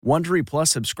Wondery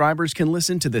Plus subscribers can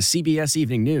listen to the CBS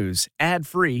Evening News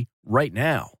ad-free right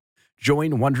now.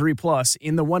 Join Wondery Plus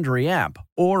in the Wondery app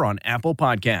or on Apple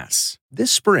Podcasts.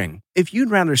 This spring, if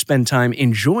you'd rather spend time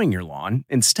enjoying your lawn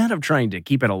instead of trying to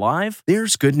keep it alive,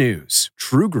 there's good news.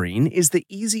 True Green is the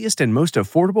easiest and most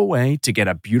affordable way to get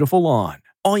a beautiful lawn.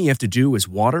 All you have to do is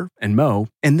water and mow,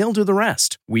 and they'll do the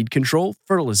rest. Weed control,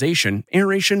 fertilization,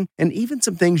 aeration, and even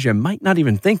some things you might not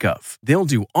even think of. They'll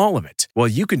do all of it, while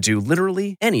you can do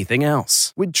literally anything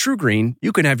else. With True Green,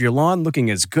 you can have your lawn looking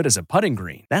as good as a putting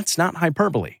green. That's not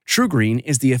hyperbole. True Green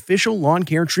is the official lawn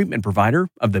care treatment provider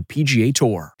of the PGA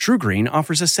Tour. True Green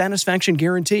offers a satisfaction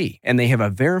guarantee, and they have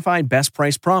a verified best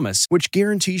price promise, which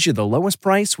guarantees you the lowest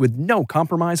price with no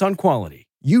compromise on quality.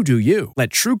 You do you. Let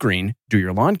True Green do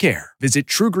your lawn care. Visit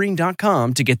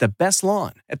TrueGreen.com to get the best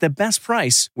lawn at the best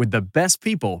price with the best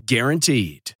people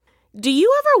guaranteed. Do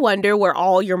you ever wonder where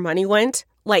all your money went?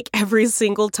 Like every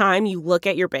single time you look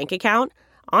at your bank account?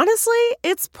 Honestly,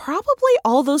 it's probably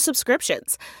all those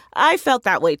subscriptions. I felt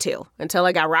that way too, until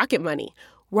I got Rocket Money.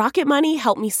 Rocket Money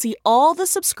helped me see all the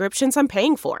subscriptions I'm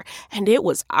paying for, and it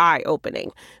was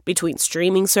eye-opening. Between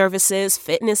streaming services,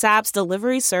 fitness apps,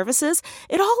 delivery services,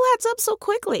 it all adds up so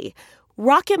quickly.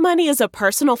 Rocket Money is a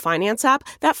personal finance app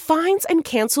that finds and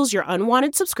cancels your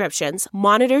unwanted subscriptions,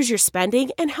 monitors your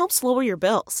spending, and helps lower your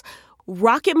bills.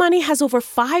 Rocket Money has over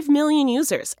 5 million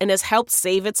users and has helped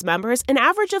save its members an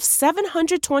average of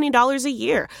 $720 a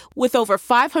year, with over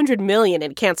 500 million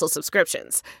in canceled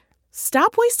subscriptions.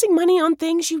 Stop wasting money on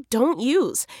things you don't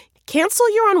use. Cancel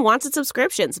your unwanted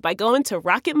subscriptions by going to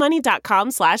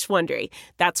rocketmoney.com/Wondery.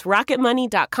 That's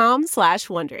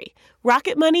rocketmoney.com/Wondery.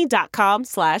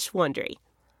 rocketmoney.com/Wondery.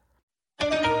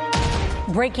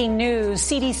 Breaking news.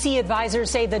 CDC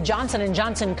advisors say the Johnson &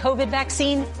 Johnson COVID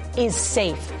vaccine is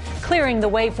safe, clearing the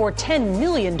way for 10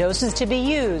 million doses to be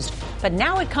used. But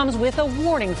now it comes with a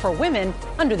warning for women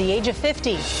under the age of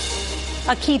 50.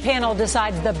 A key panel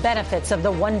decides the benefits of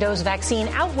the one-dose vaccine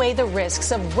outweigh the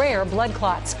risks of rare blood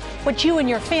clots, what you and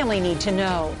your family need to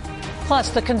know. Plus,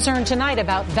 the concern tonight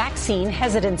about vaccine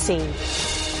hesitancy.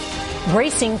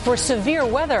 Bracing for severe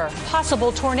weather,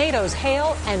 possible tornadoes,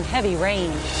 hail, and heavy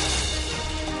rain.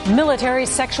 Military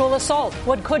sexual assault,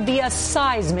 what could be a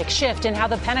seismic shift in how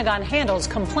the Pentagon handles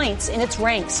complaints in its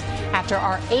ranks after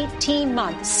our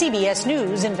 18-month CBS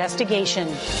News investigation.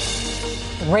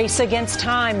 Race against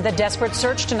time, the desperate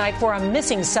search tonight for a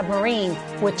missing submarine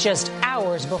with just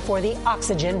hours before the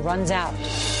oxygen runs out.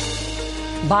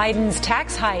 Biden's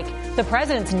tax hike, the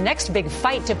president's next big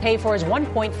fight to pay for his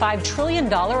 $1.5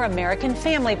 trillion American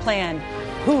family plan.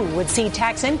 Who would see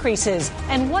tax increases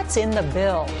and what's in the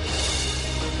bill?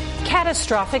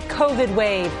 Catastrophic COVID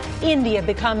wave. India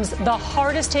becomes the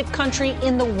hardest hit country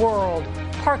in the world.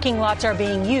 Parking lots are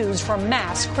being used for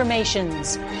mass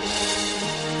cremations.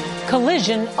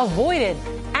 Collision avoided.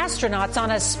 Astronauts on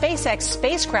a SpaceX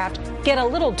spacecraft get a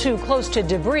little too close to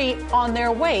debris on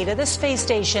their way to the space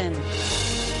station.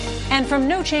 And from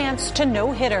no chance to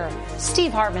no hitter,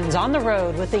 Steve Hartman's on the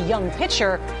road with a young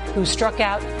pitcher who struck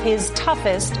out his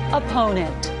toughest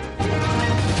opponent.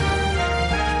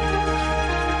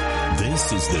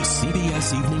 This is the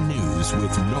CBS Evening News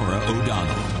with Norah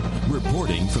O'Donnell,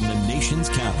 reporting from the nation's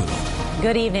capital.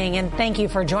 Good evening, and thank you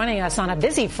for joining us on a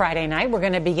busy Friday night. We're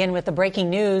going to begin with the breaking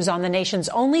news on the nation's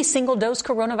only single-dose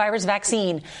coronavirus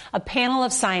vaccine. A panel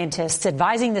of scientists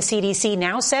advising the CDC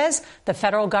now says the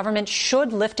federal government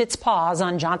should lift its pause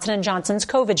on Johnson & Johnson's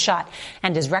COVID shot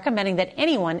and is recommending that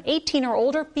anyone 18 or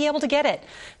older be able to get it.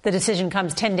 The decision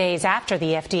comes 10 days after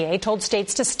the FDA told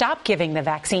states to stop giving the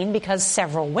vaccine because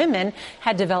several women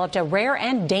had developed a rare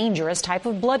and dangerous type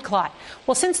of blood clot.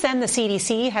 Well, since then, the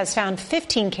CDC has found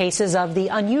 15 cases of the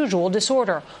unusual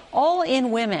disorder, all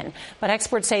in women. But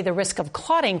experts say the risk of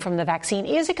clotting from the vaccine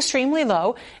is extremely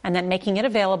low and that making it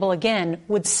available again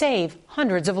would save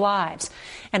hundreds of lives.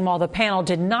 And while the panel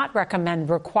did not recommend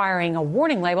requiring a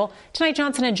warning label, tonight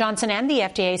Johnson & Johnson and the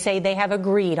FDA say they have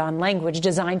agreed on language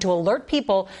designed to alert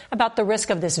people about the risk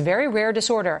of this very rare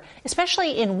disorder,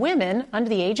 especially in women under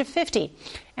the age of 50.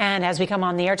 And as we come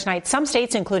on the air tonight, some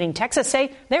states, including Texas,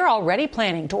 say they're already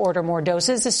planning to order more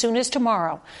doses as soon as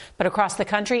tomorrow. But across the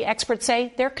country, experts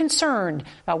say they're concerned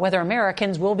about whether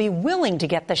Americans will be willing to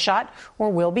get the shot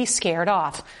or will be scared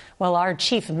off. Well, our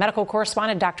chief medical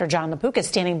correspondent, Dr. John LaPuca, is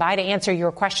standing by to answer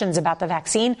your questions about the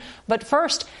vaccine. But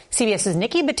first, CBS's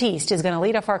Nikki Battiste is going to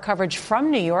lead off our coverage from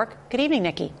New York. Good evening,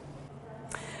 Nikki.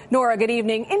 Norah, good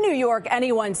evening. In New York,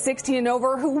 anyone 16 and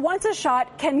over who wants a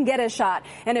shot can get a shot.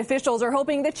 And officials are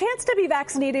hoping the chance to be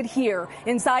vaccinated here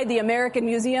inside the American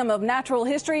Museum of Natural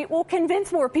History will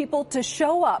convince more people to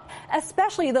show up,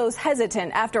 especially those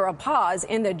hesitant after a pause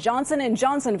in the Johnson &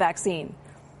 Johnson vaccine.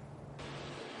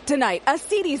 Tonight, a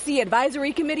CDC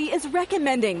advisory committee is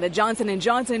recommending the Johnson &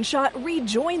 Johnson shot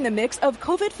rejoin the mix of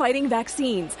COVID-fighting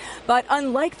vaccines. But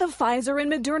unlike the Pfizer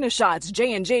and Moderna shots,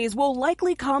 J&J's will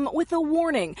likely come with a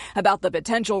warning about the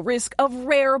potential risk of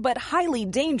rare but highly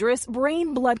dangerous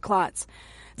brain blood clots.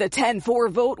 The 10-4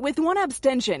 vote with one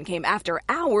abstention came after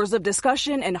hours of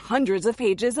discussion and hundreds of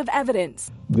pages of evidence.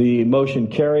 The motion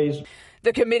carries.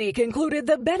 The committee concluded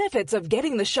the benefits of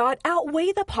getting the shot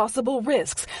outweigh the possible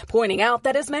risks, pointing out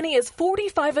that as many as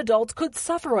 45 adults could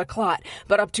suffer a clot,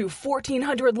 but up to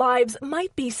 1,400 lives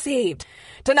might be saved.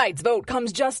 Tonight's vote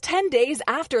comes just 10 days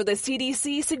after the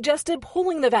CDC suggested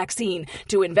pulling the vaccine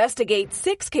to investigate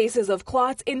 6 cases of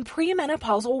clots in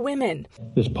premenopausal women.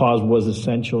 This pause was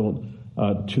essential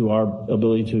to our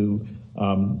ability to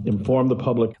inform the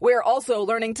public. We're also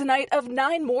learning tonight of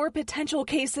 9 more potential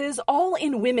cases, all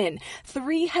in women.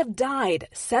 3 have died.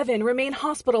 7 remain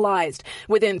hospitalized.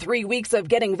 Within 3 weeks of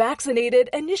getting vaccinated,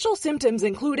 initial symptoms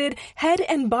included head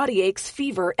and body aches,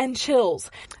 fever, and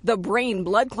chills. The brain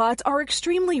blood clots are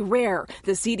extremely rare.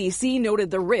 The CDC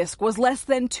noted the risk was less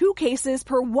than 2 cases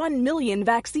per 1 million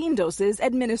vaccine doses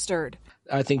administered.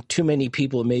 I think too many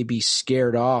people may be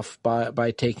scared off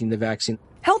by taking the vaccine.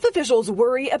 Health officials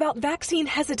worry about vaccine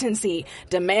hesitancy.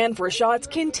 Demand for shots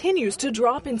continues to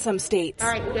drop in some states. All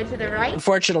right, go to the right.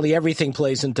 Unfortunately, everything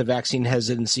plays into vaccine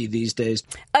hesitancy these days.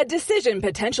 A decision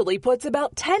potentially puts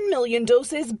about 10 million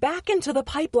doses back into the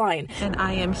pipeline. And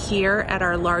I am here at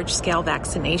our large-scale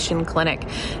vaccination clinic.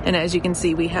 And as you can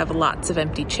see, we have lots of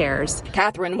empty chairs.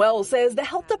 Catherine Wells says the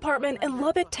health department in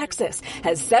Lubbock, Texas,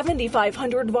 has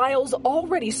 7,500 vials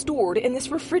already stored in this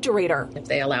refrigerator. If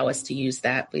they allow us to use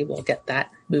that, we will get that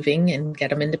moving and get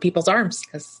them into people's arms,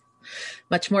 because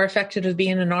much more effective to be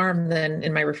in an arm than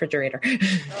in my refrigerator.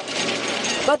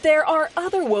 But there are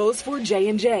other woes for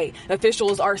J&J.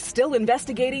 Officials are still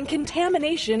investigating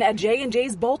contamination at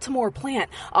J&J's Baltimore plant,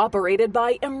 operated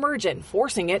by Emergent,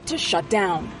 forcing it to shut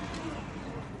down.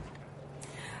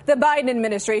 The Biden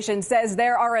administration says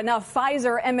there are enough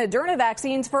Pfizer and Moderna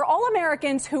vaccines for all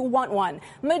Americans who want one.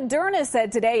 Moderna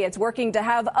said today it's working to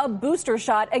have a booster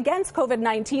shot against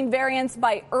COVID-19 variants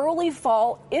by early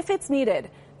fall if it's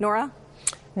needed. Norah?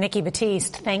 Nikki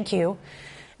Batiste, thank you.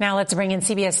 Now let's bring in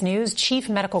CBS News chief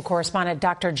medical correspondent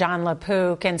Dr. John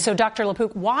LaPook. And so, Dr.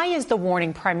 LaPook, why is the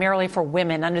warning primarily for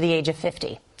women under the age of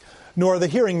 50? Nora, the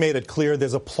hearing made it clear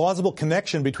there's a plausible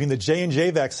connection between the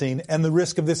J&J vaccine and the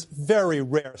risk of this very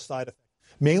rare side effect.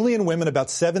 Mainly in women, about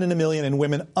 7 in a million in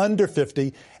women under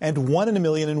 50 and 1 in a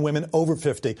million in women over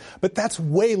 50. But that's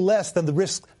way less than the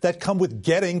risks that come with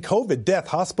getting COVID, death,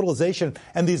 hospitalization,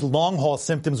 and these long-haul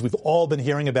symptoms we've all been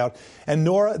hearing about. And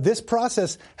Nora, this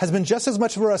process has been just as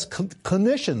much for us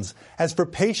clinicians as for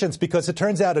patients, because it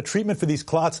turns out a treatment for these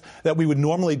clots that we would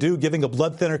normally do, giving a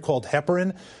blood thinner called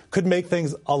heparin, could make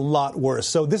things a lot worse.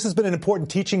 So this has been an important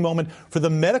teaching moment for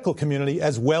the medical community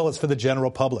as well as for the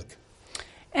general public.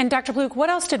 And Dr. Luke, what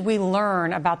else did we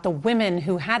learn about the women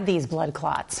who had these blood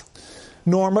clots?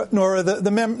 Nora,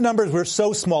 the numbers were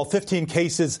so small, 15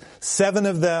 cases, 7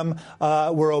 of them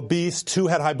were obese, 2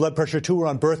 had high blood pressure, 2 were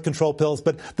on birth control pills,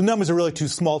 but the numbers are really too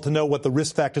small to know what the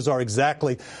risk factors are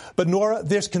exactly. But Nora,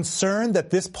 there's concern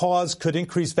that this pause could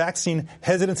increase vaccine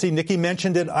hesitancy. Nikki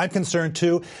mentioned it. I'm concerned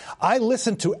too. I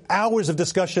listened to hours of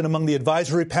discussion among the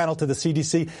advisory panel to the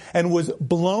CDC and was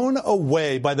blown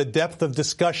away by the depth of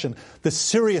discussion, the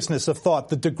seriousness of thought,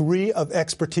 the degree of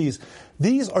expertise.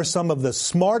 These are some of the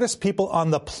smartest people on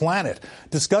the planet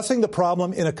discussing the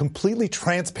problem in a completely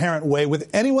transparent way with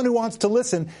anyone who wants to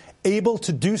listen able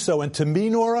to do so. And to me,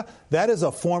 Nora, that is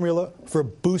a formula for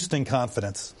boosting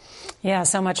confidence. Yeah,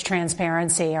 so much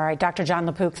transparency. All right, Dr. John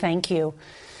LaPook, thank you.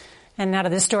 And now to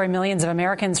this story, millions of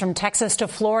Americans from Texas to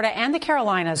Florida and the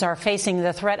Carolinas are facing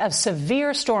the threat of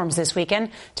severe storms this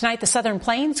weekend. Tonight, the southern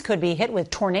plains could be hit with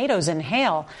tornadoes and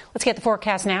hail. Let's get the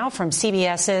forecast now from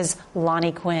CBS's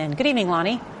Lonnie Quinn. Good evening,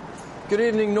 Lonnie. Good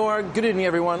evening, Nora. Good evening,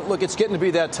 everyone. Look, it's getting to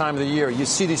be that time of the year. You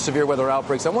see these severe weather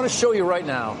outbreaks. I want to show you right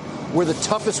now where the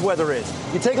toughest weather is.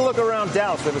 You take a look around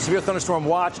Dallas. We have a severe thunderstorm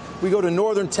watch. We go to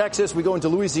northern Texas. We go into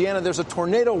Louisiana. There's a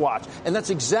tornado watch. And that's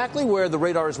exactly where the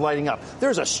radar is lighting up.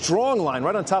 There's a strong line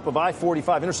right on top of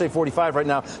I-45, Interstate 45 right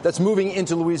now, that's moving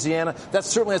into Louisiana. That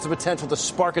certainly has the potential to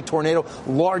spark a tornado.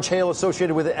 Large hail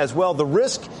associated with it as well. The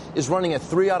risk is running at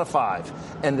 3 out of 5.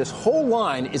 And this whole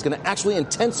line is going to actually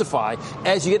intensify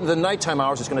as you get into the nighttime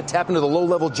hours. It's going to tap into the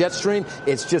low-level jet stream.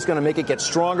 It's just going to make it get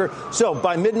stronger. So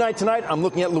by midnight tonight, I'm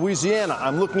looking at Louisiana.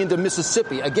 I'm looking into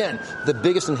Mississippi. Again, the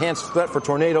biggest enhanced threat for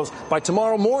tornadoes. By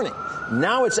tomorrow morning,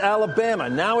 now it's Alabama.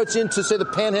 Now it's into, say, the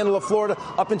panhandle of Florida,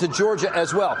 up into Georgia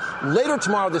as well. Later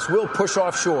tomorrow, this will push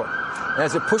offshore. And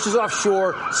as it pushes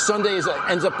offshore, Sunday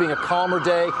ends up being a calmer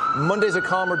day. Monday's a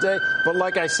calmer day. But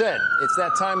like I said, it's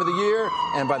that time of the year.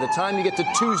 And by the time you get to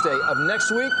Tuesday of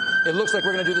next week, it looks like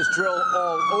we're going to do this drill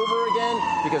all over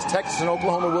again, because Texas and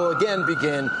Oklahoma will again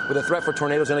begin with a threat for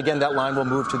tornadoes. And again, that line will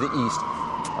move to the east.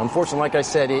 Unfortunately, like I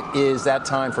said, it is that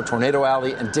time for Tornado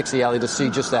Alley and Dixie Alley to see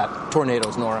just that,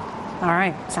 tornadoes, Nora. All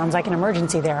right. Sounds like an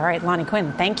emergency there. All right, Lonnie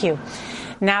Quinn, thank you.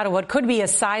 Now to what could be a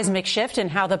seismic shift in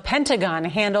how the Pentagon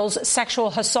handles sexual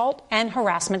assault and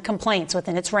harassment complaints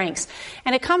within its ranks.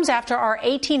 And it comes after our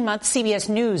 18-month CBS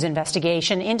News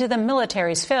investigation into the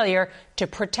military's failure to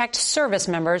protect service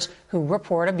members who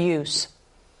report abuse.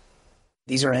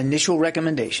 These are initial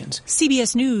recommendations.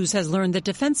 CBS News has learned that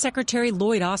Defense Secretary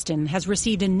Lloyd Austin has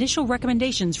received initial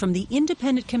recommendations from the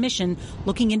independent commission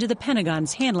looking into the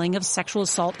Pentagon's handling of sexual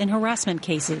assault and harassment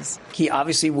cases. He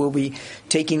obviously will be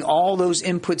taking all those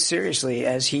inputs seriously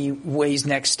as he weighs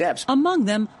next steps. Among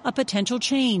them, a potential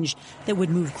change that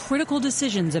would move critical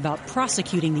decisions about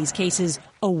prosecuting these cases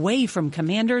away from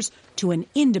commanders to an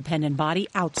independent body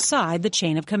outside the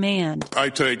chain of command. I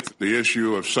take the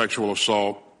issue of sexual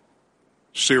assault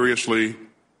seriously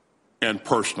and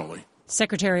personally.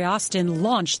 Secretary Austin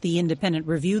launched the independent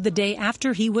review the day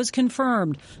after he was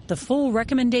confirmed. The full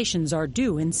recommendations are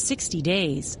due in 60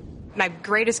 days. My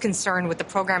greatest concern with the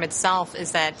program itself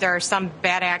is that there are some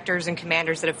bad actors and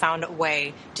commanders that have found a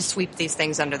way to sweep these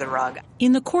things under the rug.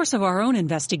 In the course of our own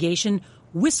investigation,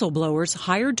 whistleblowers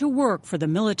hired to work for the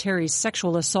military's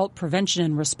sexual assault prevention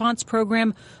and response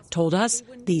program told us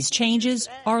these changes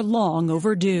are long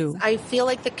overdue. I feel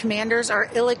like the commanders are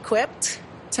ill-equipped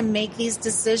to make these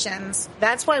decisions.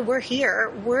 That's why we're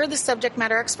here. We're the subject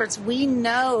matter experts. We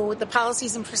know the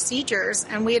policies and procedures,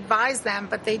 and we advise them,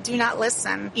 but they do not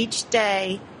listen. Each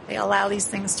day, they allow these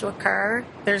things to occur.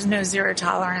 There's no zero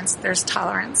tolerance. There's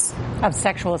tolerance. Of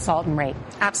sexual assault and rape.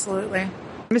 Absolutely.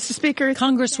 Mr. Speaker,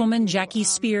 Congresswoman Jackie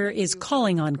Speer is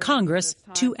calling on Congress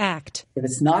to act. If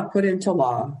it's not put into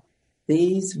law,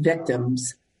 these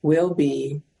victims will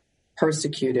be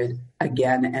persecuted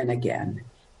again and again.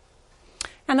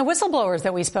 And the whistleblowers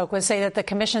that we spoke with say that the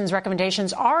commission's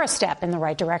recommendations are a step in the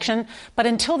right direction. But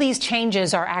until these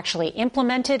changes are actually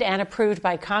implemented and approved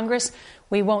by Congress,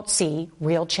 we won't see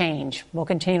real change. We'll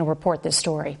continue to report this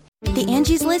story. The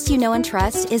Angie's List you know and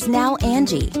trust is now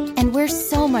Angie, and we're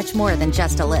so much more than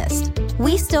just a list.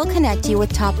 We still connect you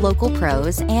with top local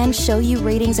pros and show you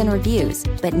ratings and reviews,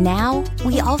 but now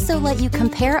we also let you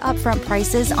compare upfront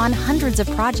prices on hundreds of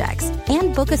projects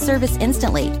and book a service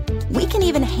instantly. We can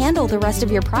even handle the rest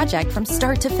of your project from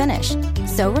start to finish.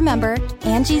 So remember,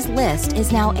 Angie's List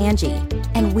is now Angie,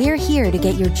 and we're here to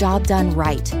get your job done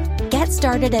right. Get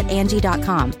started at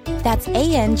Angie.com. That's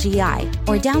ANGI,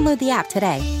 or download the app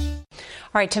today.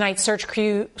 All right, tonight, search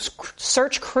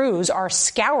crews are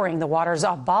scouring the waters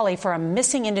off Bali for a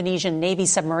missing Indonesian Navy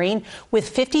submarine with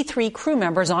 53 crew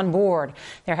members on board.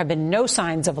 There have been no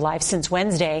signs of life since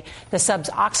Wednesday. The sub's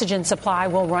oxygen supply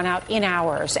will run out in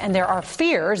hours, and there are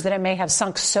fears that it may have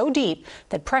sunk so deep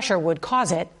that pressure would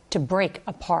cause it to break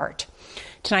apart.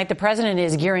 Tonight, the president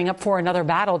is gearing up for another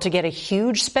battle to get a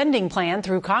huge spending plan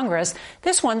through Congress.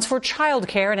 This one's for child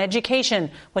care and education,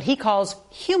 what he calls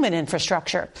human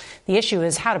infrastructure. The issue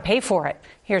is how to pay for it.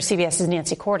 Here's CBS's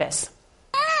Nancy Cordes.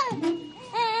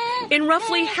 In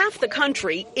roughly half the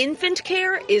country, infant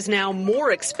care is now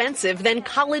more expensive than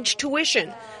college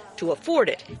tuition. To afford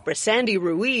it, Brisandi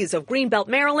Ruiz of Greenbelt,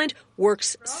 Maryland,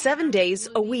 works 7 days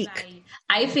a week.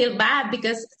 I feel bad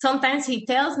because sometimes he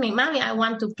tells me, Mommy, I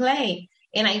want to play.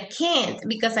 And I can't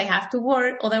because I have to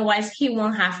work. Otherwise, he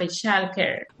won't have a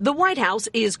childcare. The White House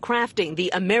is crafting the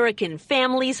American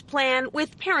Families Plan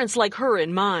with parents like her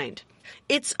in mind.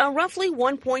 It's a roughly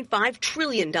 $1.5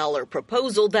 trillion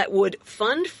proposal that would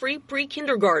fund free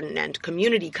pre-kindergarten and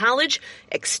community college,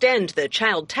 extend the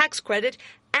child tax credit,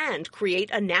 and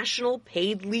create a national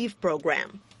paid leave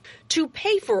program. To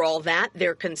pay for all that,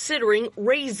 they're considering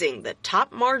raising the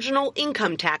top marginal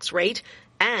income tax rate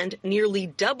and nearly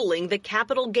doubling the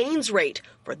capital gains rate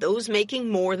for those making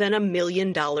more than $1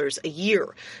 million a year.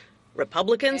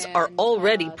 Republicans are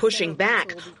already pushing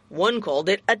back. One called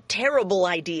it a terrible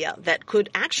idea that could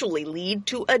actually lead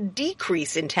to a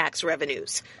decrease in tax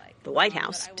revenues. The White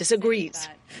House disagrees.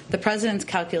 The president's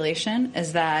calculation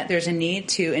is that there's a need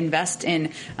to invest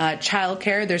in child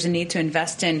care. There's a need to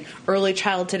invest in early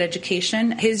childhood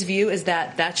education. His view is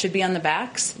that that should be on the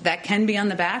backs, that can be on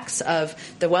the backs of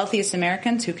the wealthiest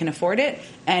Americans who can afford it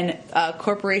and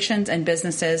corporations and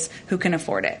businesses who can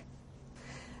afford it.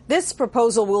 This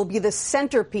proposal will be the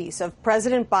centerpiece of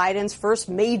President Biden's first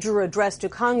major address to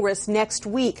Congress next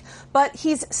week. But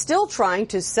he's still trying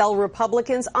to sell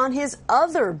Republicans on his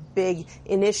other big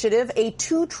initiative, a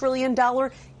 $2 trillion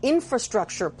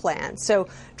infrastructure plan. So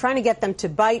trying to get them to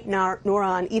bite Norah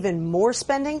on even more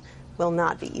spending will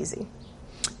not be easy.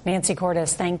 Nancy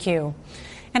Cordes, thank you.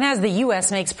 And as the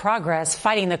U.S. makes progress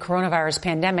fighting the coronavirus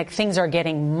pandemic, things are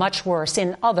getting much worse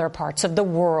in other parts of the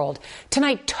world.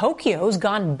 Tonight, Tokyo's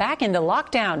gone back into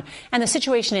lockdown, and the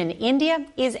situation in India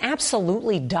is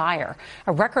absolutely dire.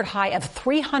 A record high of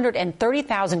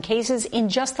 330,000 cases in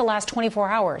just the last 24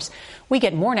 hours. We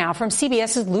get more now from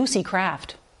CBS's Lucy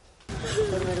Kraft.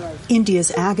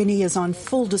 India's agony is on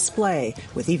full display,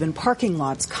 with even parking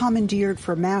lots commandeered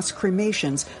for mass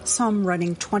cremations, some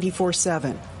running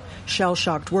 24/7.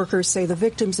 Shell-shocked workers say the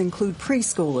victims include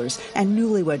preschoolers and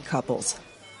newlywed couples.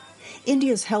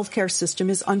 India's healthcare system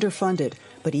is underfunded,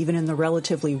 but even in the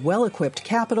relatively well-equipped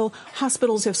capital,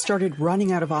 hospitals have started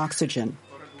running out of oxygen.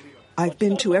 I've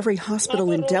been to every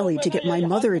hospital in Delhi to get my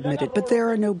mother admitted, but there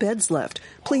are no beds left.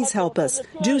 Please help us.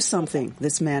 Do something,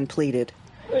 this man pleaded.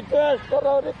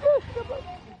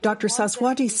 Dr.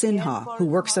 Saswati Sinha, who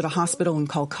works at a hospital in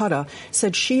Kolkata,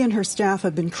 said she and her staff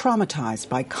have been traumatized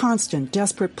by constant,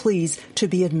 desperate pleas to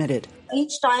be admitted.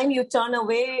 Each time you turn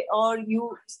away or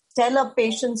you tell a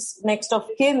patient's next of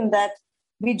kin that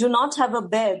we do not have a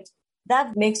bed,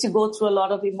 that makes you go through a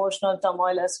lot of emotional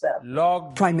turmoil as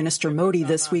well. Prime Minister Modi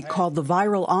this week called the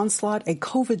viral onslaught a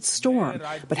COVID storm,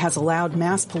 but has allowed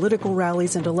mass political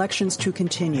rallies and elections to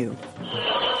continue.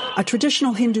 A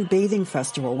traditional Hindu bathing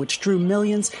festival, which drew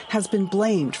millions, has been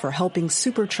blamed for helping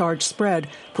supercharge spread,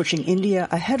 pushing India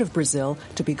ahead of Brazil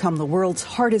to become the world's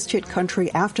hardest-hit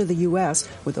country after the U.S.,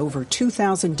 with over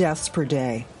 2,000 deaths per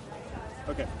day.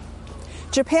 Okay.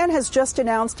 Japan has just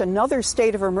announced another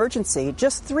state of emergency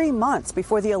just 3 months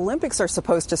before the Olympics are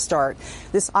supposed to start.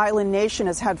 This island nation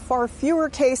has had far fewer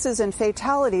cases and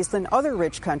fatalities than other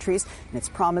rich countries, and it's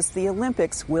promised the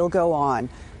Olympics will go on.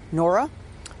 Norah?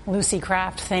 Lucy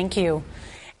Kraft, thank you.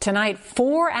 Tonight,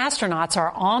 4 astronauts are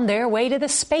on their way to the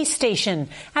space station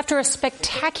after a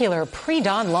spectacular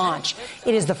pre-dawn launch.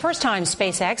 It is the first time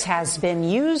SpaceX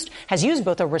has used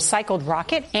both a recycled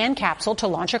rocket and capsule to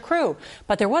launch a crew.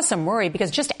 But there was some worry because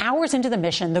just hours into the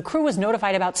mission, the crew was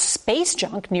notified about space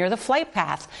junk near the flight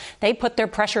path. They put their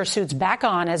pressure suits back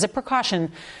on as a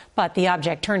precaution, but the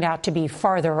object turned out to be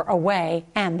farther away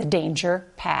and the danger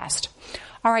passed.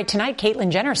 All right, tonight, Caitlyn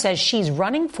Jenner says she's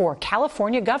running for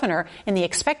California governor in the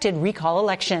expected recall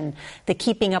election. The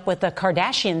Keeping Up with the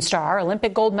Kardashian star,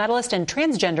 Olympic gold medalist and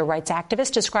transgender rights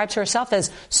activist describes herself as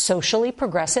socially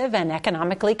progressive and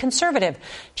economically conservative.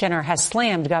 Jenner has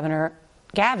slammed Governor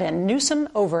Gavin Newsom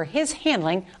over his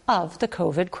handling of the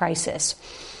COVID crisis.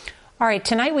 All right,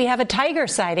 tonight we have a tiger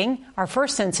sighting, our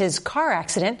first since his car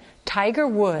accident. Tiger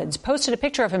Woods posted a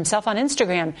picture of himself on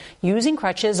Instagram using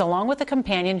crutches along with a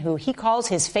companion who he calls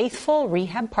his faithful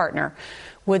rehab partner.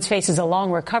 Woods faces a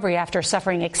long recovery after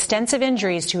suffering extensive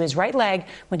injuries to his right leg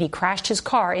when he crashed his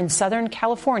car in Southern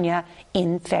California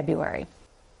in February.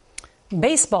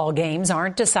 Baseball games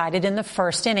aren't decided in the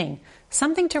first inning.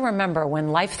 Something to remember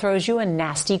when life throws you a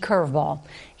nasty curveball.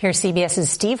 Here's CBS's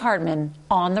Steve Hartman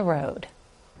on the road.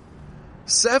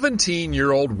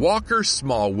 17-year-old Walker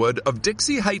Smallwood of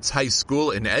Dixie Heights High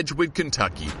School in Edgewood,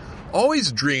 Kentucky,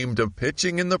 always dreamed of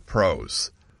pitching in the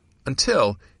pros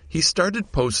until he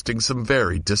started posting some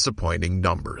very disappointing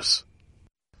numbers.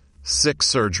 6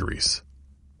 surgeries,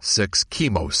 6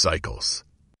 chemo cycles,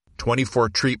 24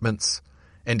 treatments,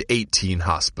 and 18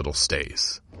 hospital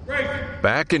stays.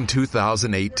 Back in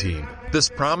 2018, this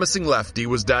promising lefty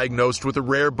was diagnosed with a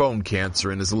rare bone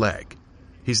cancer in his leg.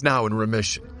 He's now in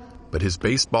remission, but his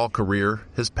baseball career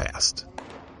has passed.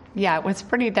 Yeah, it was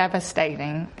pretty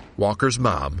devastating. Walker's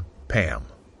mom, Pam.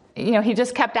 You know, he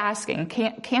just kept asking,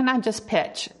 can I just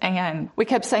pitch? And we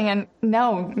kept saying,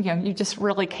 no, you just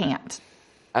really can't.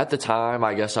 At the time,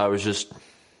 I guess I was just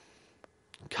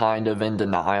kind of in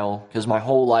denial because my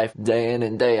whole life, day in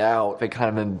and day out, had kind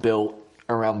of been built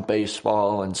around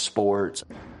baseball and sports.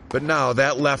 But now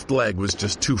that left leg was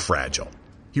just too fragile.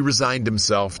 he resigned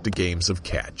himself to games of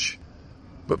catch.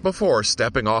 But before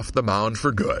stepping off the mound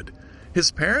for good,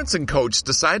 his parents and coach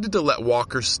decided to let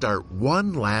Walker start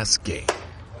one last game,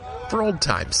 for old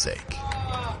time's sake.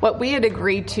 What we had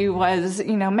agreed to was,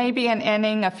 maybe an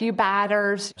inning, a few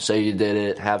batters. Say you did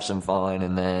it, have some fun,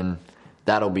 and then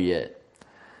that'll be it.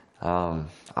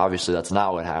 Obviously, that's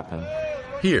not what happened.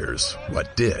 Here's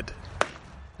what did.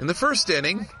 In the first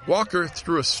inning, Walker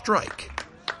threw a strike.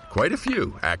 Quite a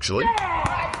few, actually.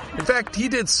 In fact, he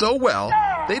did so well,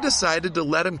 they decided to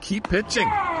let him keep pitching,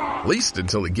 at least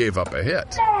until he gave up a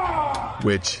hit,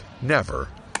 which never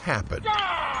happened.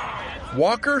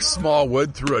 Walker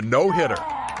Smallwood threw a no-hitter,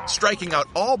 striking out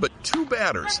all but 2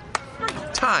 batters,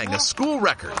 tying a school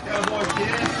record.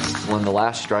 When the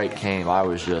last strike came, I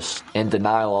was just in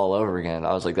denial all over again.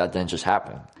 I was like, that didn't just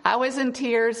happen. I was in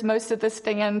tears. Most of the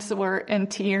stands were in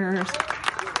tears.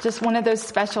 Just one of those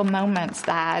special moments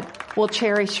that we'll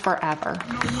cherish forever.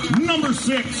 Number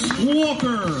 6,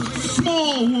 Walker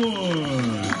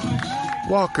Smallwood.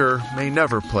 Walker may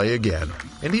never play again,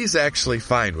 and he's actually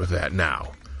fine with that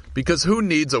now. Because who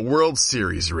needs a World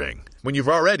Series ring when you've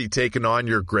already taken on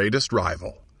your greatest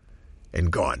rival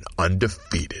and gone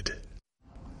undefeated?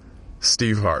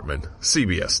 Steve Hartman,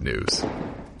 CBS News,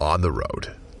 on the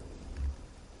road.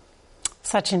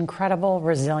 Such incredible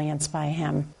resilience by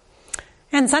him.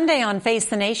 And Sunday on Face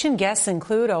the Nation, guests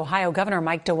include Ohio Governor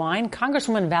Mike DeWine,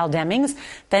 Congresswoman Val Demings,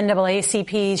 the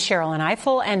NAACP's Sherilyn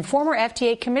Ifill, and former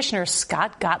FDA Commissioner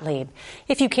Scott Gottlieb.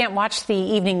 If you can't watch the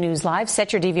evening news live,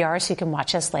 set your DVR so you can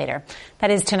watch us later.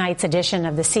 That is tonight's edition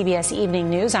of the CBS Evening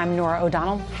News. I'm Norah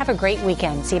O'Donnell. Have a great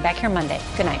weekend. See you back here Monday.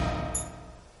 Good night.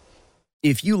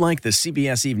 If you like the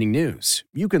CBS Evening News,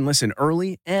 you can listen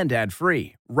early and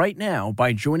ad-free right now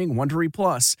by joining Wondery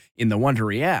Plus in the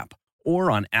Wondery app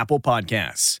or on Apple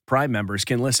Podcasts. Prime members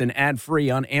can listen ad-free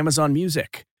on Amazon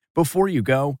Music. Before you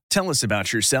go, tell us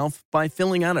about yourself by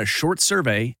filling out a short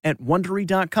survey at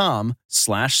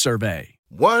Wondery.com/survey.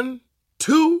 1,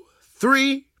 2,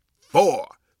 3, 4.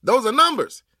 Those are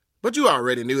numbers, but you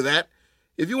already knew that.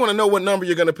 If you want to know what number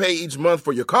you're going to pay each month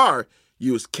for your car,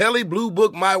 use Kelley Blue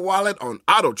Book My Wallet on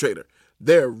Auto Trader.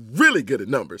 They're really good at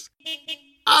numbers.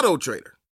 Auto Trader.